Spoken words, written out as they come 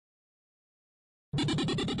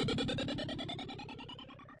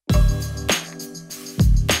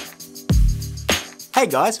Hey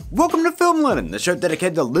guys, welcome to Film Learnin, the show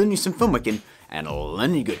dedicated to learning some filmmaking and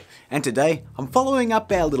learning good. And today, I'm following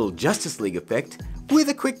up our little Justice League effect with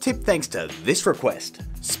a quick tip thanks to this request.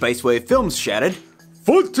 Spacewave Films shouted,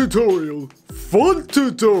 "Font tutorial! Font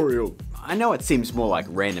tutorial!" I know it seems more like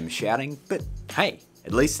random shouting, but hey,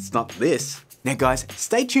 at least it's not this. Now guys,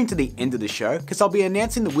 stay tuned to the end of the show because I'll be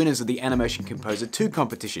announcing the winners of the Animation Composer 2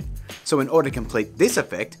 competition. So in order to complete this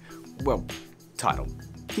effect, well, title.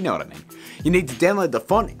 You know what I mean. You need to download the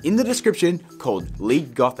font in the description called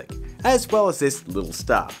League Gothic, as well as this little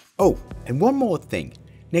star. Oh, and one more thing.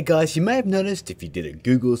 Now guys, you may have noticed if you did a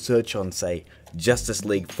Google search on, say, Justice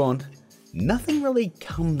League font, nothing really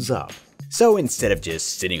comes up. So instead of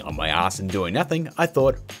just sitting on my ass and doing nothing, I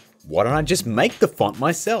thought, why don't I just make the font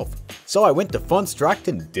myself? So I went to Fontstruct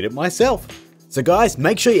and did it myself. So guys,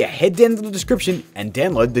 make sure you head down to the description and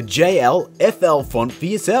download the JLFL font for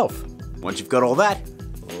yourself. Once you've got all that,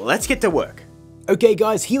 let's get to work. Okay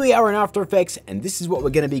guys, here we are in After Effects and this is what we're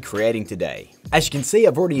going to be creating today. As you can see,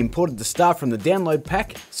 I've already imported the star from the download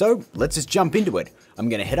pack, so let's just jump into it. I'm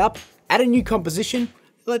going to head up, add a new composition,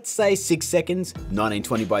 let's say 6 seconds,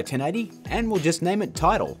 1920 by 1080, and we'll just name it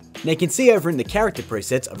Title. Now you can see over in the character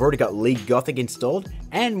presets, I've already got League Gothic installed,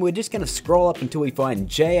 and we're just going to scroll up until we find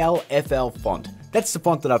JLFL font. That's the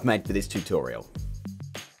font that I've made for this tutorial.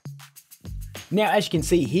 Now as you can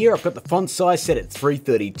see here, I've got the font size set at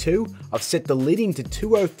 332, I've set the leading to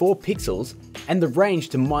 204 pixels, and the range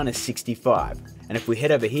to -65. And if we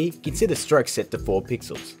head over here, you can see the stroke set to 4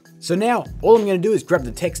 pixels. So now, all I'm going to do is grab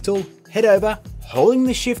the text tool, head over, holding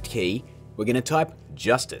the shift key, we're going to type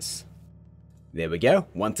Justice. There we go,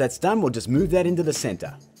 once that's done, we'll just move that into the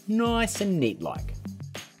center. Nice and neat like.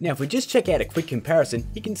 Now if we just check out a quick comparison,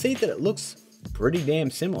 you can see that it looks pretty damn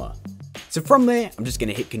similar. So from there, I'm just going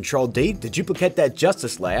to hit Ctrl D to duplicate that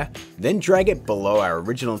Justice layer, then drag it below our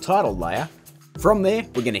original title layer. From there,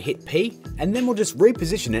 we're going to hit P, and then we'll just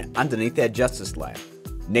reposition it underneath our Justice layer.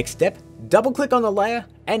 Next step, double click on the layer,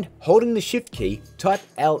 and holding the Shift key, type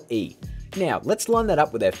LE. Now, let's line that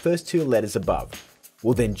up with our first 2 letters above.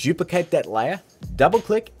 We'll then duplicate that layer, double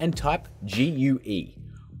click, and type GUE.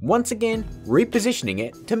 Once again, repositioning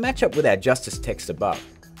it to match up with our Justice text above.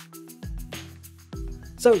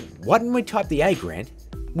 So why didn't we type the A, Grant?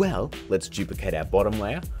 Well, let's duplicate our bottom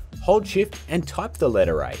layer, hold shift and type the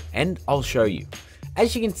letter A, and I'll show you.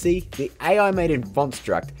 As you can see, the A I made in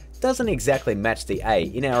Fontstruct doesn't exactly match the A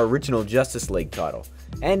in our original Justice League title,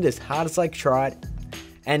 and as hard as I tried,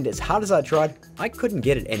 I couldn't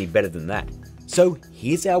get it any better than that. So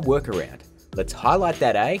here's our workaround. Let's highlight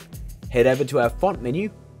that A, head over to our font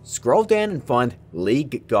menu, scroll down and find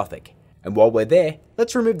League Gothic. And while we're there,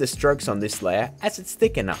 let's remove the strokes on this layer as it's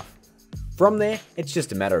thick enough. From there, it's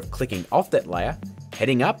just a matter of clicking off that layer,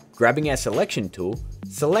 heading up, grabbing our selection tool,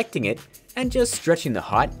 selecting it, and just stretching the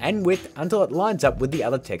height and width until it lines up with the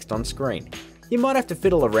other text on screen. You might have to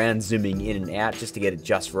fiddle around zooming in and out just to get it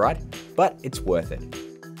just right, but it's worth it.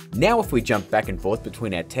 Now if we jump back and forth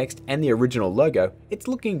between our text and the original logo, it's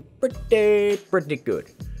looking pretty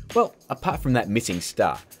good. Well, apart from that missing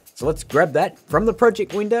star. So let's grab that from the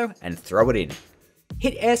project window and throw it in.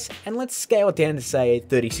 Hit S and let's scale it down to say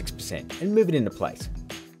 36% and move it into place.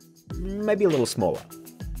 Maybe a little smaller.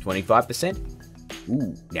 25%?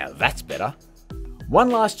 Ooh, now that's better.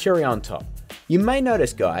 One last cherry on top. You may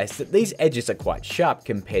notice guys that these edges are quite sharp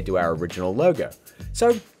compared to our original logo.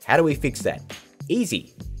 So how do we fix that?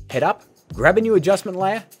 Easy. Head up, grab a new adjustment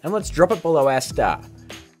layer and let's drop it below our star.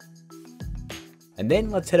 And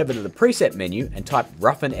then let's head over to the preset menu and type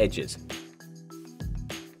Roughen Edges.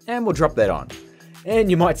 And we'll drop that on.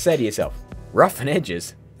 And you might say to yourself, roughen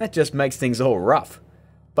edges? That just makes things all rough.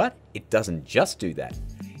 But it doesn't just do that.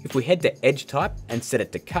 If we head to Edge Type and set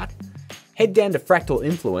it to Cut, head down to Fractal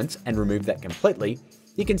Influence and remove that completely,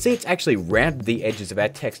 you can see it's actually rounded the edges of our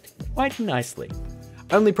text quite nicely.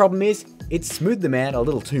 Only problem is, it's smoothed them out a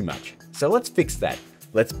little too much. So let's fix that.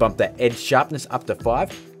 Let's bump that edge sharpness up to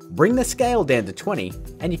 5, bring the scale down to 20,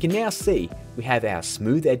 and you can now see we have our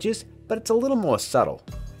smooth edges, but it's a little more subtle.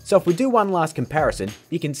 So if we do one last comparison,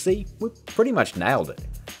 you can see we've pretty much nailed it.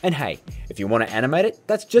 And hey, if you want to animate it,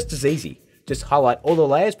 that's just as easy. Just highlight all the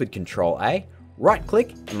layers with Ctrl A, right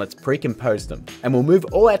click, and let's pre-compose them. And we'll move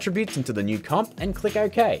all attributes into the new comp and click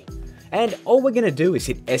OK. And all we're going to do is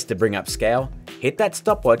hit S to bring up scale, hit that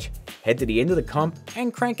stopwatch, head to the end of the comp,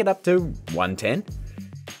 and crank it up to 110.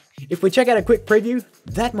 If we check out a quick preview,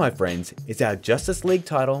 that, my friends, is our Justice League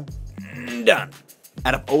title done.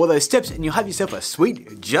 Add up all of those steps and you'll have yourself a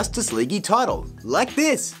sweet Justice League-y title, like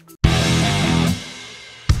this.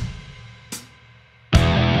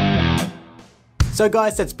 So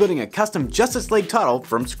guys, that's building a custom Justice League title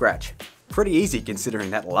from scratch. Pretty easy considering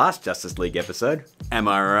that last Justice League episode. Am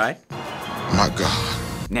I right? My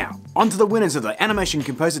God. Now, on to the winners of the Animation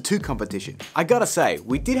Composer 2 competition. I gotta say,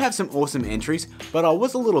 we did have some awesome entries, but I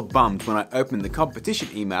was a little bummed when I opened the competition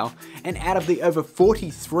email, and out of the over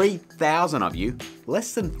 43,000 of you,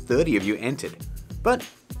 less than 30 of you entered. But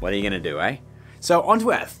what are you gonna do, eh? So on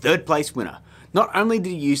to our third place winner. Not only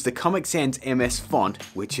did he use the Comic Sans MS font,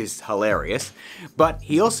 which is hilarious, but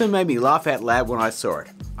he also made me laugh out loud when I saw it.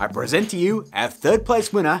 I present to you our third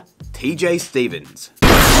place winner, TJ Stevens.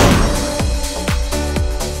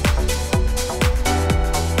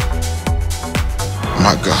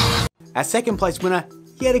 My God. Our second place winner,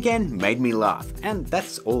 yet again, made me laugh, and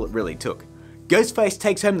that's all it really took. Ghostface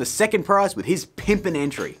takes home the second prize with his pimpin'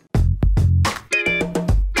 entry.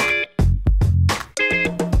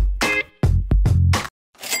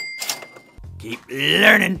 Keep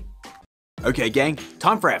learning. Okay gang,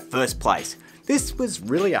 time for our first place. This was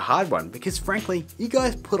really a hard one because frankly, you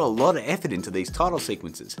guys put a lot of effort into these title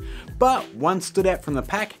sequences, but one stood out from the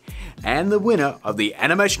pack, and the winner of the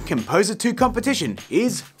Animation Composer 2 competition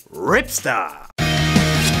is Ripstar.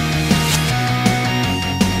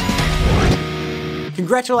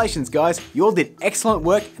 Congratulations guys, you all did excellent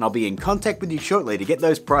work and I'll be in contact with you shortly to get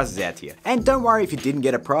those prizes out to you. And don't worry if you didn't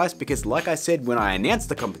get a prize because like I said when I announced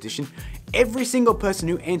the competition, every single person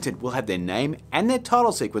who entered will have their name and their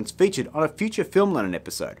title sequence featured on a future Film Learnin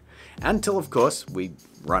episode. Until of course, we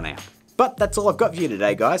run out. But that's all I've got for you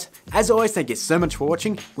today guys. As always, thank you so much for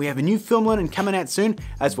watching. We have a new Film Learnin coming out soon,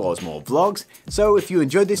 as well as more vlogs. So if you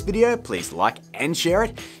enjoyed this video, please like and share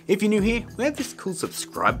it. If you're new here, we have this cool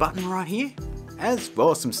subscribe button right here, as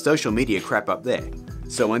well as some social media crap up there.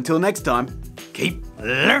 So until next time, keep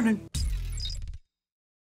learning.